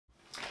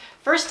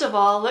First of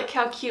all, look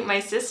how cute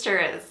my sister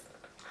is.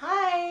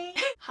 Hi!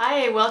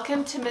 Hi,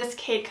 welcome to Miss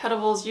Kate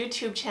Cuttables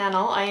YouTube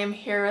channel. I am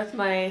here with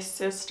my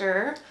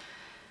sister.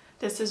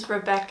 This is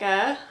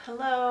Rebecca.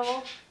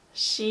 Hello.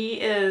 She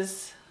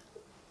is,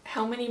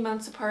 how many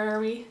months apart are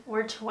we?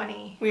 We're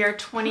 20. We are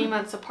 20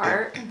 months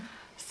apart.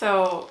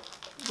 So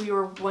we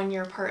were 1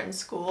 year apart in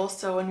school.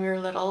 So when we were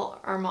little,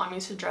 our mom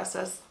used to dress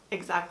us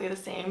exactly the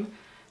same.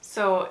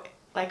 So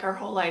like our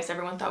whole lives,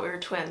 everyone thought we were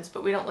twins,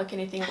 but we don't look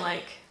anything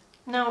alike.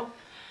 No.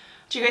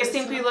 Do you guys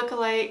think we look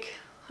alike?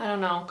 I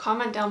don't know.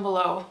 Comment down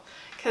below,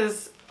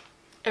 because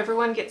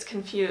everyone gets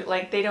confused.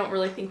 Like, they don't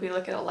really think we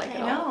look alike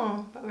at all. I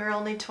know, but we're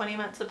only 20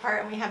 months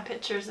apart and we have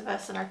pictures of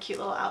us in our cute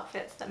little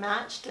outfits that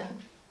matched.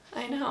 And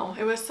I know.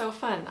 It was so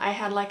fun. I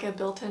had like a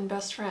built-in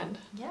best friend.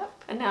 Yep.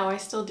 And now I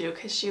still do,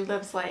 because she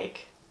lives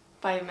like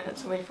 5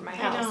 minutes away from my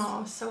house. I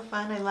know. So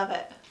fun. I love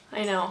it.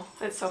 I know.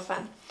 It's so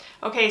fun.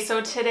 Okay,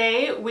 so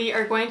today we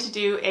are going to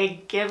do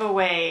a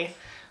giveaway,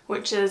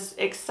 which is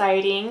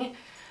exciting.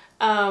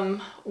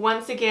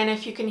 Once again,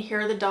 if you can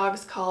hear the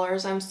dog's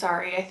collars, I'm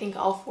sorry. I think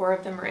all 4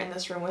 of them are in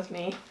this room with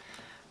me,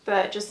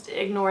 but just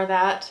ignore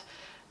that.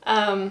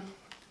 Both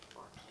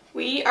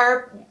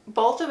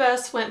of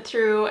us went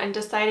through and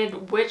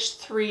decided which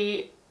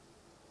 3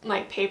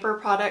 like paper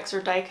products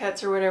or die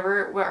cuts or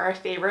whatever were our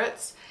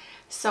favorites.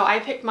 So I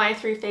picked my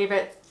 3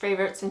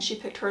 favorites and she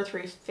picked her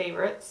 3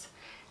 favorites.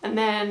 And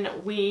then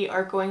we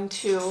are going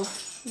to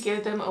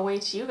give them away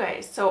to you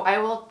guys. So I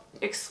will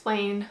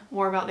explain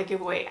more about the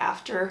giveaway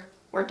after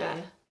we're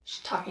done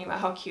talking about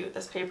how cute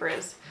this paper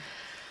is.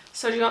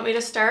 So do you want me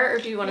to start, or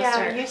do you want to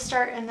start? Yeah, you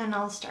start and then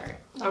I'll start.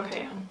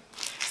 Okay.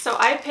 So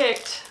I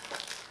picked,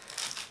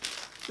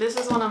 this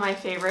is one of my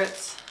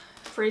favorites,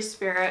 Free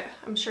Spirit.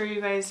 I'm sure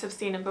you guys have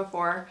seen it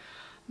before,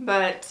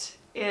 but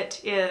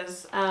it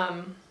is,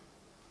 I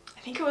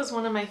think it was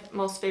one of my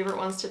most favorite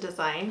ones to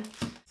design.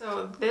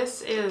 So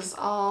this is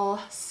all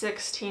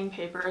 16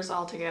 papers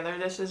all together.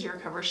 This is your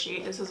cover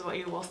sheet. This is what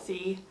you will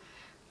see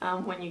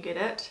when you get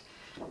it.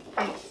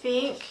 I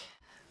think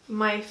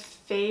my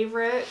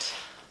favorite,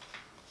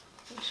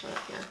 let me show it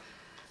here.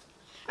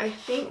 I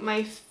think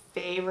my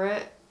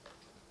favorite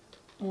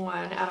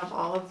one out of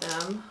all of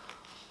them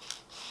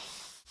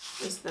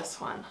is this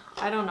one.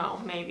 I don't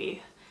know,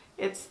 maybe.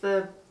 It's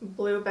the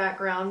blue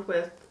background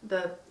with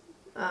the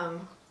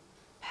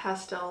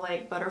pastel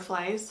like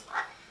butterflies.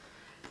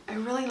 I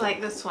really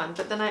like this one,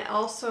 but then I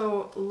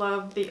also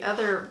love the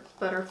other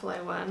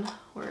butterfly one.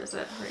 Where is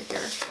it? Right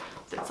here.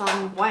 It's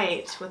on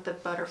white with the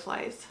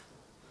butterflies.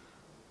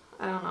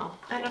 I don't know.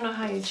 I don't know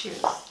how you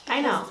choose.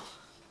 I know.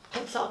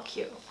 It's all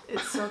cute.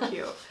 It's so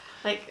cute.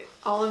 Like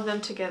all of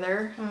them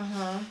together.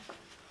 Mm-hmm.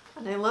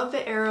 And I love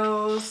the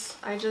arrows.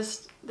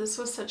 This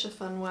was such a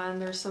fun one.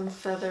 There's some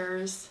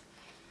feathers.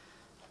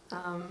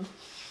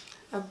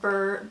 A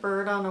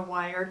bird on a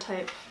wire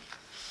type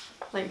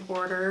like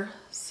border,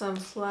 some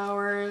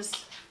flowers,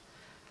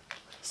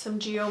 some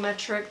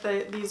geometric.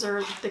 These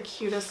are the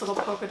cutest little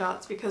polka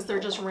dots because they're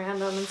just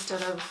random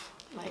instead of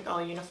like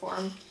all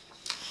uniform.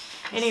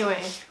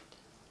 Anyway,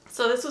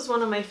 so this was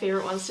one of my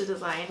favorite ones to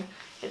design.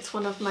 It's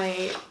one of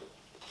my,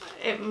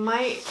 it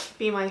might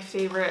be my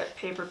favorite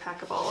paper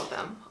pack of all of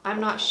them.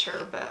 I'm not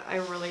sure, but I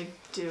really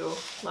do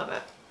love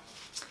it.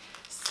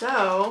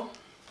 So,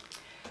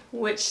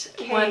 which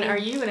one are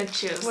you going to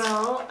choose?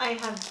 Well, I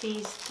have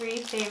these 3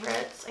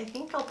 favorites. I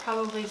think I'll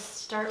probably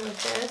start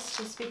with this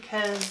just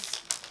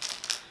because,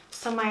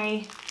 so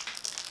my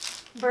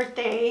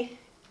birthday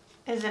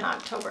is in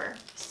October.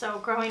 So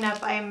growing up,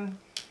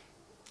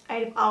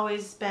 I've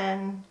always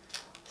been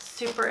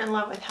super in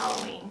love with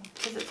Halloween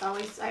because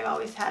I've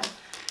always had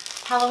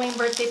Halloween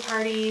birthday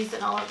parties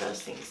and all of those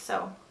things.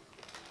 So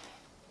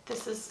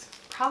this is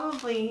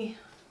probably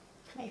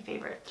my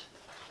favorite.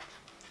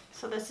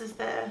 So this is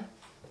the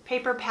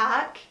paper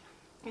pack.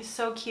 It's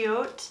so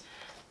cute.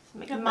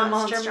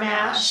 Monster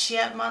Mash.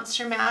 Yep,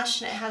 Monster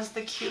Mash, and it has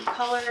the cute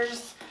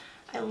colors.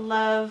 I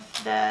love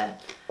the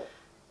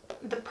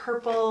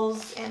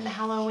purples in the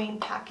Halloween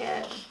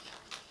packet.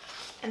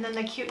 And then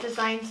the cute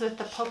designs with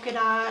the polka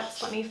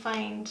dots. Let me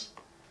find,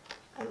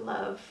 I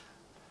love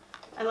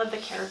the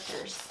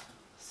characters.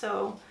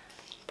 So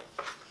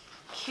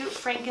cute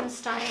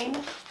Frankenstein,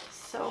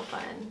 so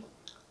fun.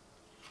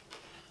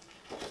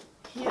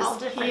 All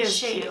different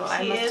shapes. Cute,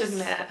 I must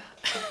admit.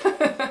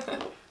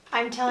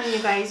 I'm telling you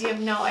guys, you have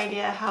no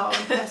idea how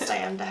impressed I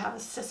am to have a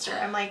sister.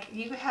 I'm like,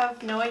 you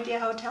have no idea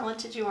how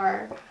talented you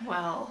are.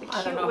 Well, the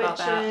I don't know cute about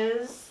that.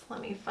 witches.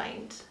 Let me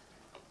find.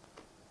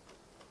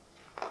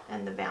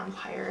 And the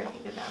vampire. I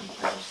think the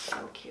vampire is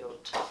so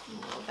cute.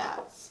 And little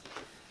bats.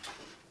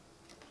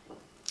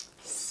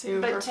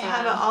 Super But to fun.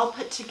 have it all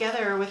put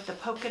together with the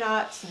polka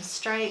dots and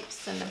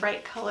stripes and the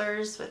bright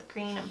colors with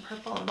green and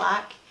purple and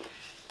black,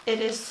 it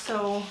is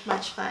so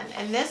much fun.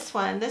 And this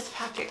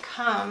packet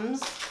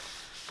comes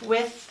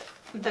with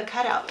the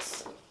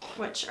cutouts,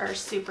 which are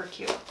super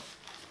cute.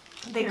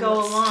 They go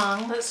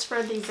along. Let's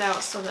spread these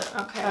out so that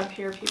up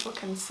here people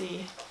can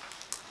see.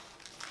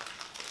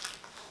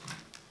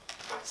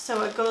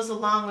 So it goes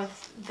along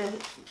with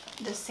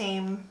the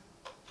same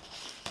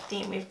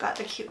theme. We've got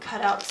the cute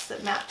cutouts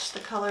that match the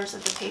colors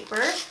of the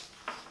paper.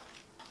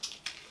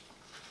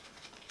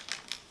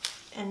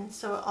 And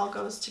so it all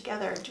goes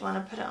together. Do you want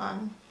to put it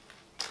on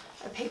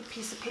a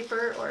piece of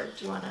paper, or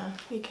do you want to...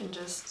 We can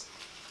just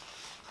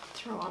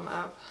throw them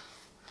up.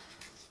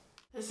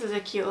 This is a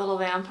cute little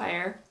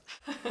vampire.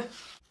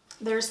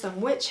 There's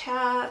some witch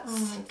hats. Oh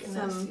my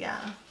goodness, some, yeah.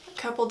 A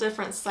couple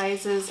different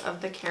sizes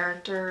of the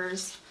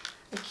characters.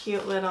 A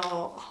cute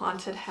little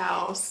haunted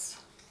house.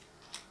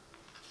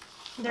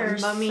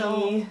 There's mummy.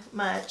 so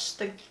much.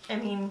 I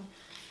mean,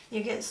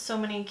 you get so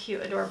many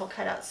cute, adorable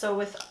cutouts. So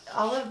with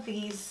all of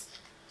these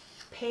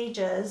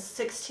pages,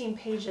 16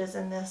 pages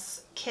in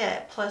this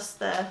kit, plus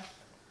the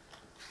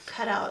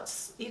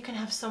cutouts, you can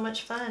have so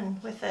much fun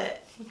with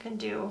it. You can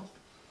do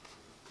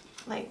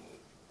like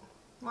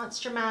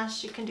Monster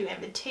Mash, you can do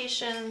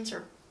invitations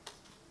or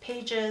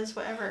pages,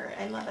 whatever.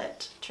 I love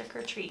it. Trick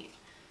or treat.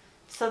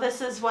 So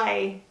this is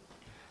why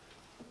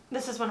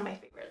this is one of my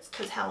favorites,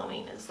 because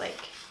Halloween is like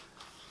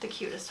the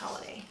cutest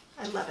holiday.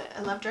 I love it.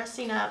 I love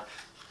dressing up.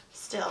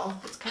 Still,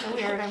 it's kind of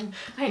weird.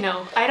 I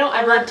know. I don't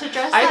I ever love to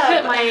dress I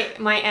up.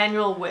 put my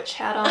annual witch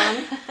hat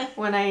on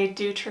when I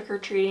do trick or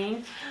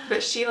treating,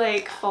 but she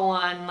like full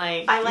on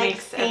like I like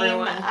makes theme.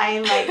 everyone. I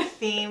like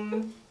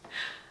theme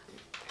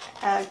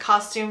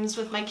costumes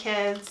with my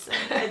kids.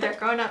 And they're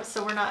grown up,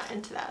 so we're not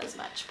into that as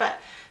much. But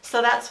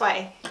so that's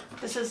why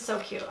this is so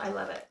cute. I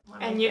love it.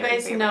 And you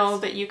guys know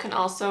that you can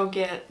also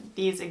get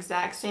these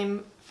exact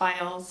same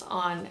files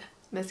on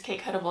Miss Kate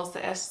Cuttables, the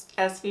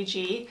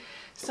SVG.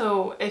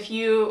 So if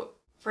you,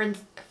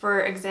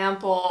 for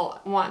example,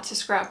 want to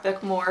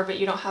scrapbook more but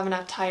you don't have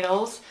enough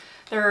titles,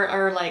 there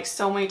are like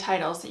so many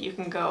titles that you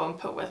can go and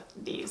put with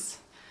these.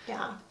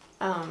 Yeah.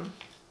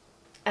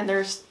 And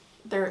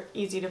they're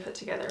easy to put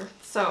together.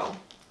 So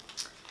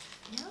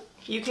Yeah.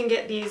 you can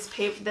get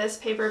this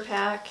paper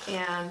pack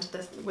and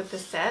this with the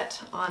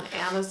set on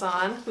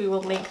Amazon. We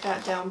will link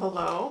that down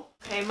below.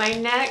 Okay, my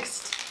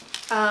next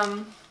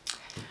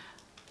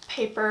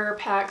paper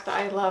pack that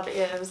I love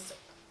is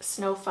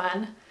Snow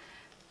Fun.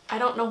 I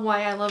don't know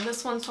why I love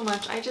this one so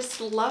much. I just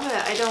love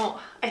it.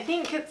 I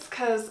think it's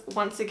because,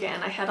 once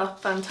again, I had a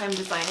fun time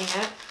designing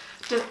it.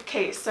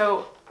 Okay,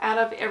 so out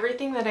of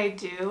everything that I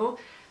do,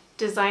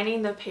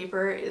 designing the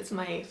paper is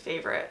my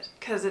favorite,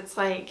 because it's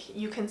like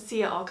you can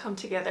see it all come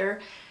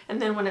together,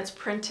 and then when it's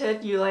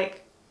printed you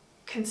like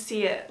can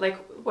see it like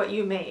what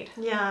you made.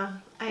 Yeah.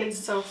 It's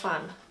so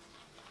fun.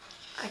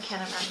 I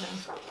can't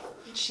imagine.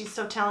 She's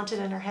so talented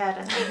in her head,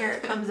 and here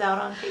it comes out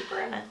on paper,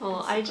 and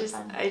Well, I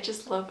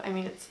just love, I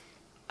mean, it's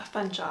a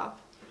fun job.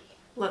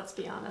 Let's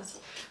be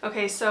honest.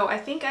 Okay, so I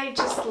think I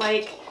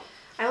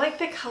like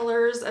the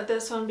colors of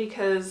this one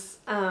because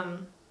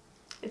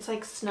it's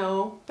like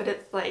snow, but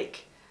it's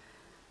like,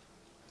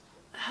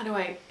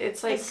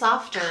 it's like it's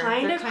softer.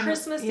 kind of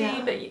Christmassy,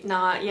 yeah. but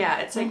not,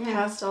 yeah, it's like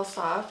pastel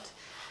soft.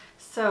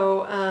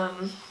 So,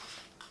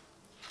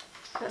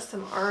 got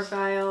some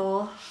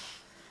Argyle,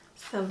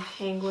 some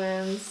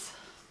penguins.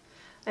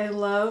 I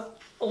love,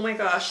 oh my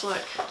gosh,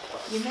 look.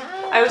 You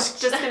mad? I was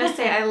just gonna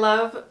say, I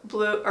love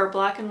blue or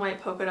black and white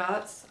polka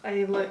dots.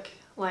 I look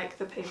like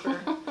the paper.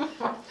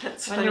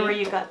 That's funny. Wonder where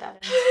you got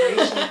that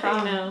inspiration from.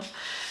 I know.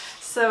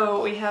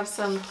 So we have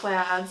some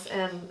plaids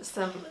and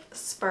some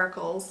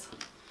sparkles.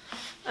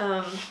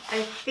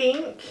 I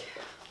think,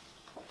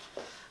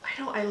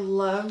 I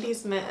love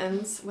these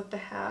mittens with the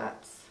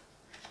hats.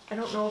 I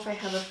don't know if I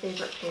have a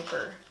favorite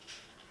paper.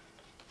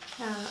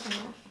 Yeah,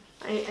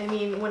 I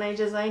mean, when I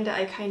designed it,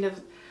 I kind of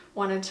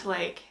wanted to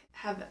like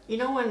have, you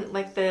know, when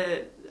like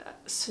the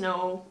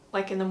snow,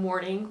 like in the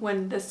morning,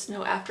 when the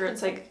snow, after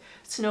it's like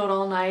snowed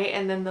all night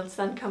and then the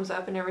sun comes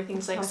up and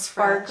everything's like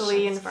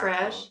sparkly and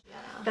fresh. Yeah.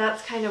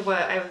 That's kind of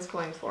what I was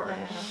going for.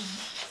 Yeah.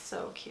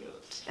 So cute.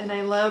 And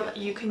I love,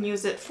 you can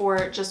use it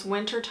for just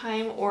winter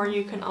time, or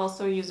you can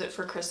also use it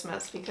for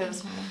Christmas,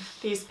 because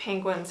these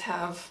penguins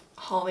have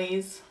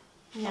hollies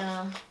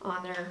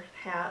on their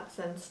hats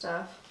and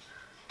stuff.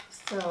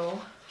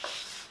 So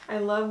I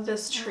love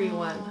this tree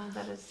one.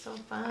 That is so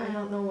fun. I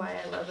don't know why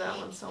I love that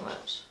one so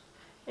much.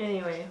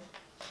 Anyway,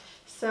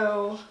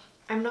 so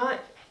I'm not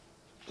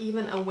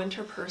even a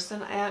winter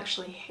person. I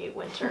actually hate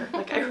winter.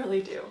 Like, I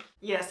really do.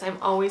 Yes, I'm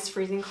always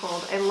freezing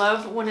cold. I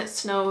love when it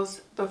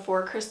snows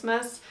before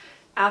Christmas.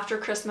 After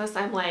Christmas,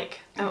 I'm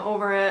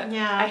over it.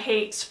 Yeah. I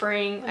hate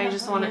spring. I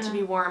just want it to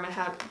be warm and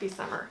have it be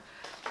summer.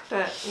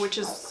 But, which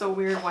is so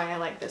weird why I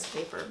like this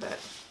paper, but.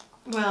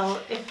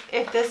 Well,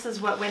 if this is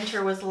what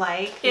winter was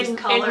like, these In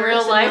colors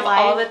real life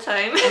all the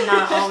time. and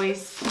not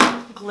always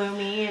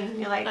gloomy, and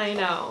you're like, I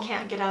know.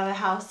 Can't get out of the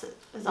house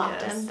as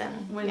often, then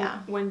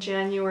when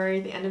January,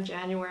 the end of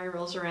January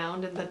rolls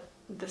around and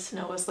the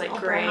snow is like all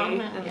gray.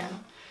 brown And, yeah.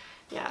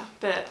 Yeah,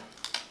 but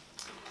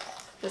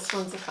this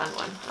one's a fun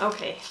one.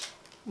 Okay,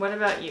 what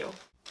about you?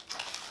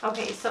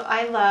 Okay, so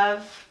I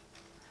love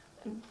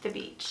the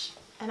beach,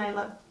 and I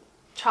love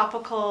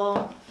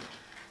tropical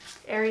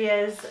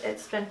areas.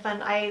 It's been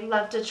fun. I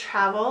love to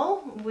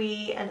travel.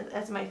 We, and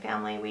as my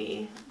family,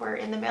 we were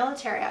in the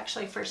military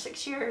actually for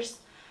 6 years.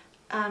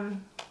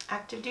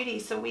 active duty,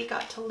 so we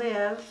got to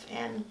live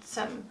in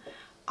some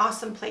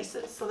awesome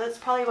places. So that's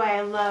probably why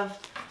I love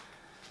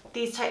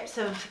these types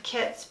of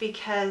kits,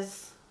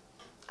 because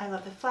I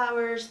love the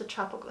flowers, the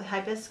tropical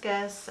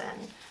hibiscus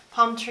and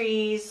palm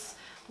trees.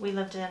 We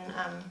lived in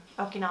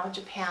Okinawa,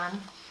 Japan,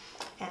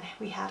 and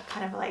we had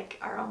kind of like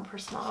our own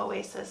personal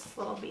oasis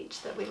little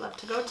beach that we love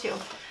to go to.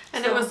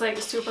 And so, it was like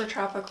super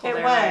tropical it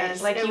there,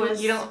 was. right? Like it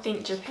was, you don't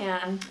think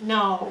Japan.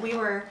 No, we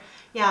were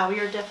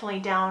definitely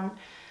down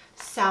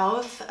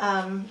south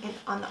on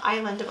the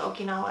island of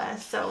Okinawa.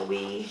 So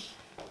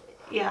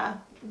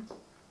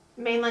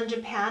mainland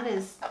Japan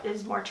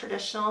is more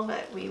traditional,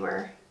 but we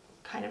were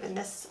kind of in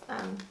this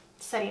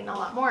setting a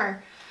lot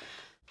more.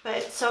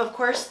 But so of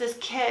course this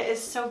kit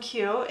is so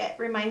cute. It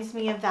reminds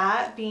me of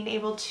that, being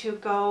able to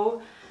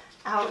go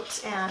out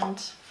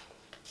and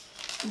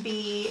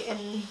be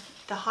in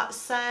the hot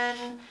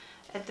sun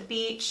at the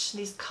beach.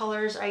 These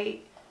colors,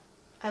 I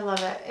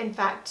love it. In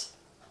fact,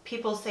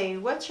 people say,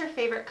 what's your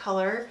favorite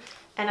color?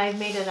 And I've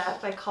made it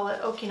up. I call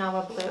it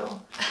Okinawa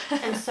blue.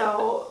 And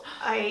so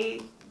I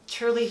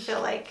truly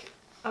feel like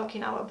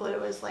Okinawa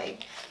blue is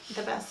like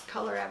the best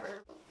color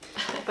ever.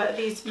 But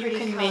these pretty you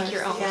can colors, make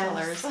your own yes.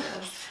 colors.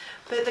 Yes.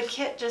 But the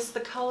kit, just the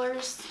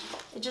colors,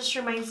 it just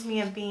reminds me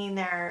of being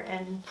there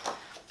and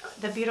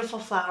the beautiful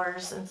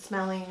flowers and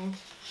smelling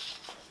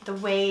the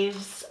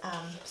waves.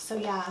 So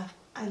yeah,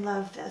 I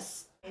love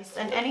this.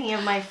 And any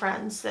of my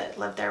friends that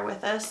live there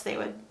with us, they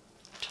would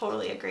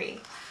totally agree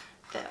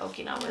that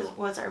Okinawa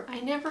was our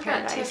I never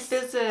paradise. got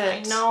to visit. I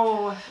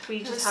know. We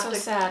It just was have so to.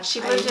 sad. She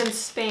lived in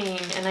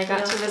Spain, and I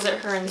got to visit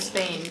her in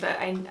Spain, but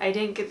I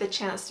didn't get the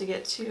chance to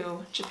get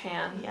to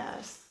Japan.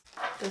 Yes.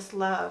 This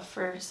love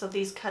for, so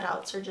these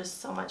cutouts are just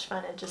so much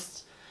fun. It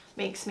just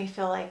makes me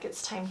feel like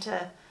it's time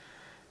to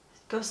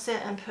go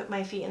sit and put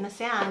my feet in the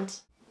sand.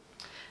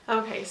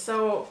 Okay,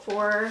 so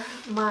for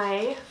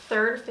my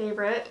third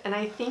favorite, and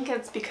I think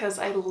it's because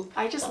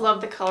I just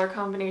love the color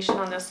combination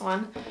on this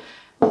one,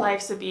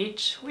 Life's a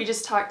Beach. We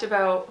just talked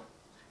about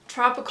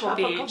tropical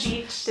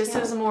beach. This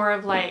is more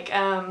of like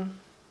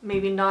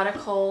maybe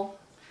nautical,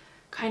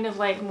 kind of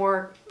like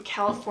more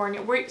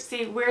California. We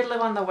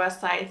live on the west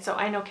side, so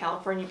I know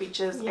California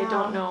beaches. Yeah. I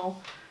don't know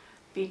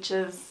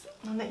beaches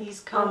on the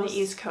East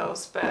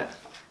Coast. But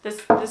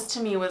this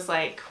to me was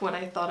like what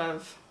I thought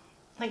of.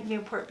 Like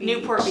Newport Beach.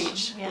 Newport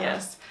Beach, yeah.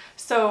 Yes.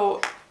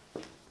 So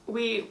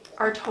we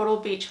are total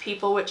beach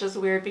people, which is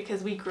weird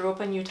because we grew up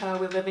in Utah.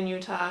 We live in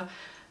Utah.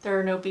 There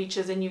are no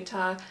beaches in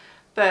Utah.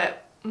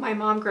 But my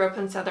mom grew up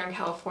in Southern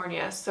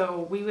California,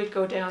 so we would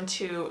go down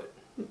to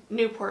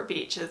Newport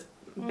Beach is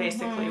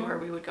basically where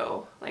we would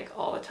go like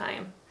all the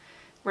time.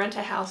 Rent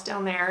a house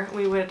down there.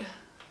 We would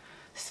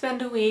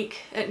spend a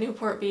week at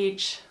Newport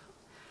Beach.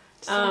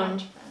 So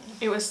much fun.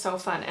 It was so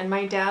fun. And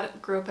my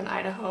dad grew up in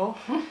Idaho,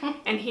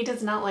 and he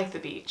does not like the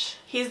beach.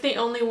 He's the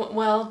only one.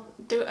 Well,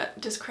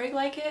 does Craig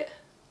like it?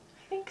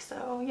 I think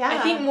so, yeah.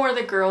 I think more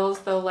the girls,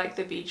 though, like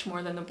the beach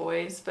more than the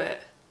boys,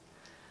 but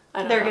I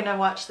don't know. They're going to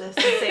watch this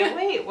and say,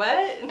 wait, what?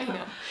 I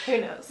know.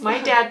 Who knows?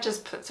 My dad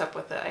just puts up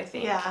with it, I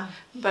think. Yeah.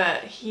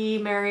 But he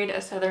married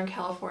a Southern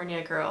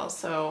California girl,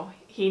 so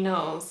he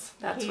knows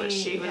that's what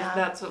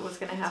was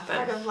going to happen.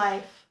 It's part of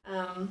life.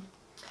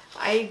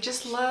 I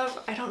just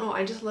love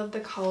the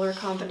color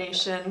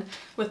combination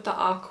with the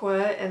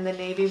aqua and the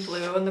navy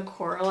blue and the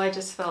coral. I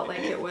just felt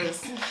like it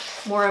was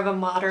more of a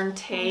modern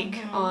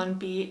take on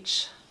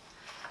beach.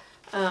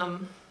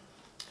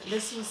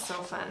 This was so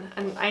fun.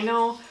 And I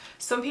know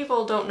some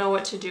people don't know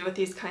what to do with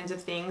these kinds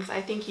of things.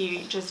 I think you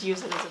just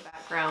use it as a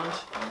background.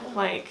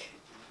 Like,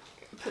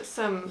 put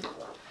some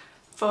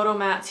photo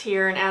mats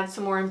here and add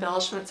some more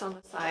embellishments on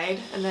the side,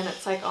 and then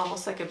it's like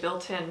almost like a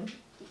built-in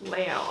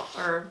layout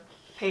or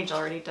page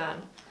already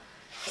done.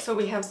 So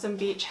we have some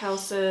beach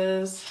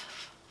houses.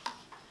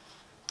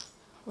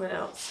 What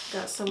else?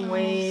 Got some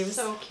waves.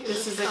 So cute.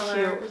 This is colors.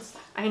 a cute.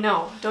 I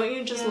know. Don't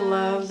you just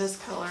love this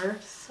color?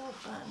 So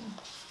fun.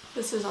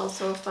 This is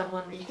also a fun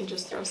one where you can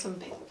just throw some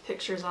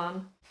pictures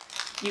on.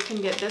 You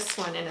can get this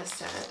one in a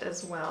set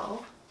as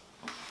well.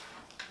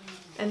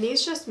 And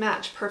these just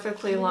match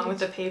perfectly along with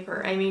the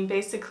paper. I mean,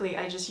 basically,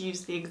 I just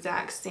use the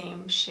exact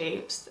same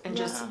shapes and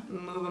just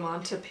move them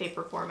onto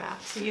paper format.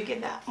 So you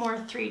get that more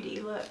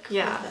 3D look.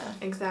 Yeah,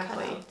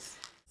 exactly. Cutouts.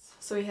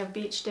 So we have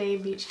beach day,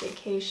 beach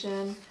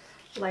vacation,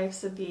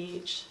 life's a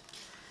beach,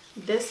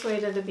 this way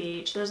to the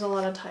beach. There's a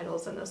lot of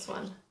titles in this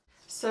one.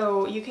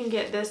 So you can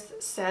get this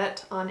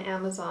set on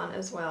Amazon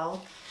as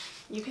well.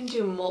 You can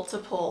do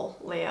multiple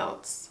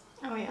layouts.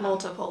 Oh yeah.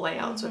 Multiple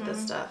layouts with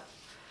this stuff.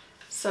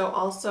 So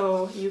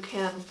also you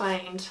can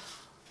find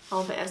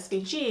all the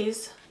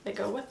SVGs that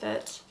go with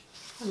it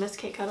on Miss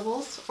Kate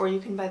Cuttables, or you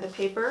can buy the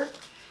paper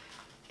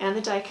and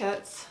the die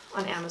cuts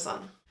on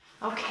Amazon.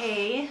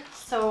 Okay,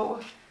 so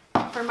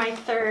for my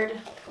third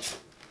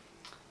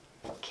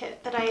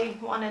kit that I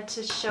wanted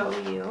to show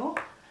you,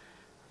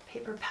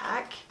 paper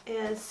pack,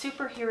 is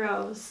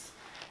superheroes.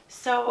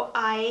 So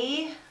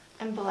I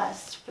am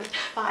blessed with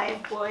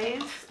 5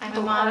 boys. I'm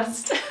a mom.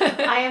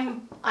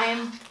 I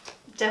am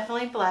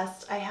definitely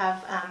blessed. I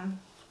have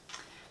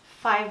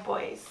 5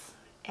 boys,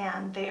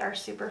 and they are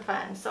super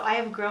fun. So I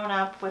have grown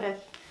up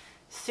with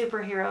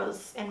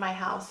superheroes in my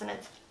house, and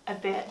it's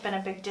been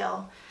a big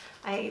deal.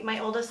 My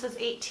oldest is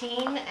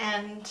 18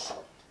 and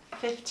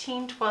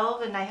 15,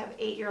 12, and I have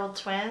 8-year-old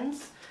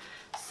twins.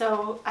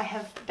 So I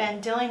have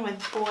been dealing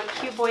with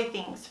cute boy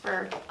things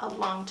for a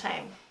long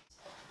time.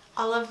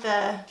 All of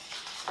the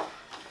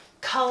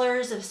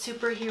colors of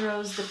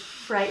superheroes, the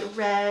bright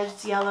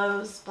reds,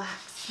 yellows,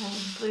 blacks,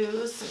 and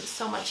blues, and it's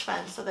so much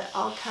fun. So that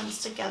all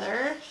comes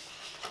together.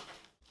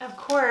 Of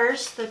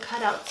course, the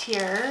cutouts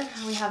here,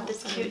 we have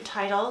this cute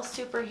title,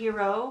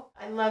 Superhero.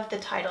 I love the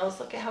titles.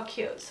 Look at how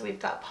cute. So we've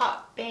got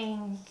Pop,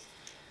 Bang,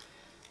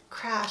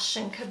 Crash,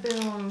 and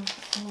Kaboom,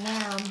 and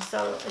Wham.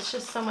 So it's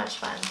just so much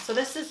fun. So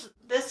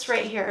this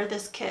right here,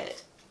 this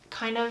kit,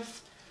 kind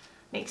of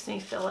makes me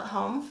feel at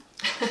home.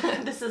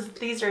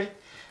 These are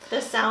the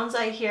sounds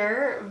I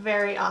hear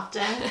very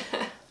often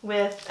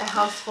with a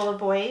house full of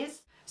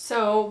boys.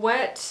 So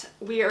what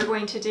we are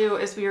going to do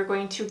is we are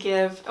going to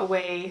give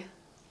away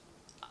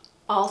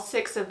all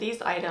 6 of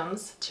these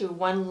items to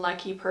one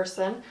lucky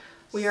person.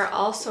 We are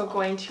also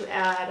going to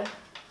add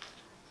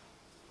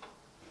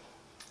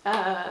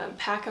a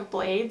pack of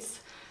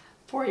blades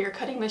for your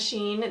cutting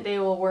machine. They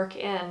will work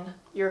in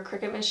your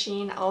Cricut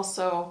machine.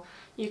 Also,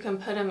 you can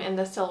put them in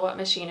the Silhouette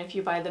machine if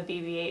you buy the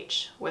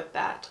BVH with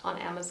that on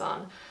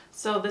Amazon.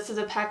 So this is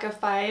a pack of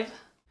 5.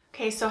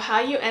 Okay, so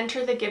how you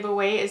enter the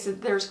giveaway is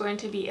that there's going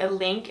to be a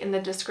link in the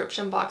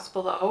description box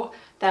below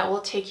that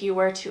will take you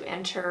where to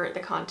enter the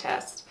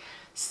contest.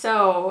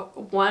 So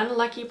one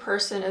lucky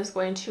person is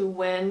going to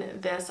win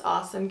this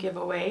awesome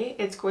giveaway.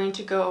 It's going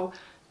to go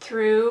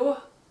through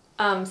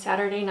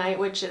Saturday night,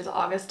 which is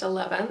August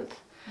 11th.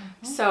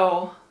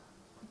 So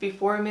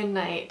before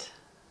midnight,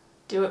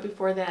 do it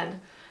before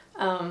then.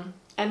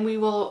 And we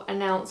will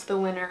announce the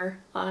winner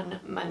on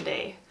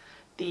Monday,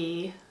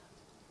 the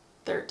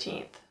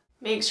 13th.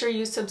 Make sure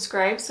you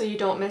subscribe so you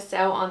don't miss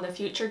out on the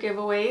future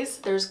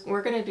giveaways.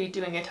 We're going to be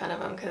doing a ton of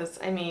them because,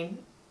 I mean,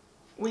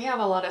 we have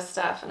a lot of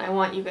stuff and I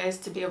want you guys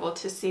to be able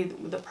to see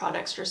the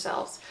products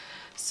yourselves.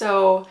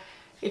 So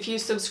if you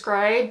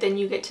subscribe, then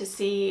you get to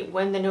see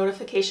when the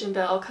notification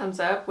bell comes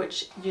up,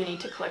 which you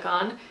need to click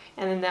on,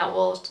 and then that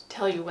will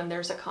tell you when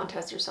there's a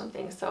contest or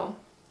something. So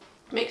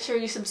make sure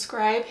you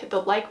subscribe, hit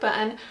the like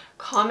button,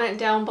 comment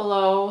down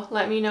below,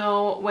 let me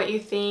know what you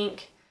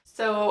think.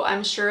 So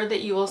I'm sure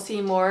that you will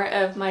see more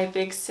of my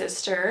big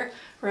sister,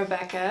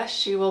 Rebecca.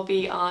 She will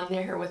be on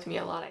there with me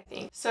a lot, I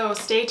think. So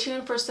stay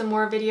tuned for some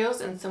more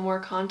videos and some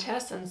more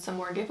contests and some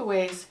more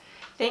giveaways.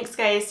 Thanks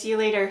guys, see you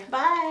later.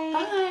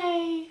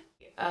 Bye.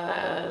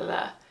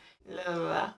 Bye.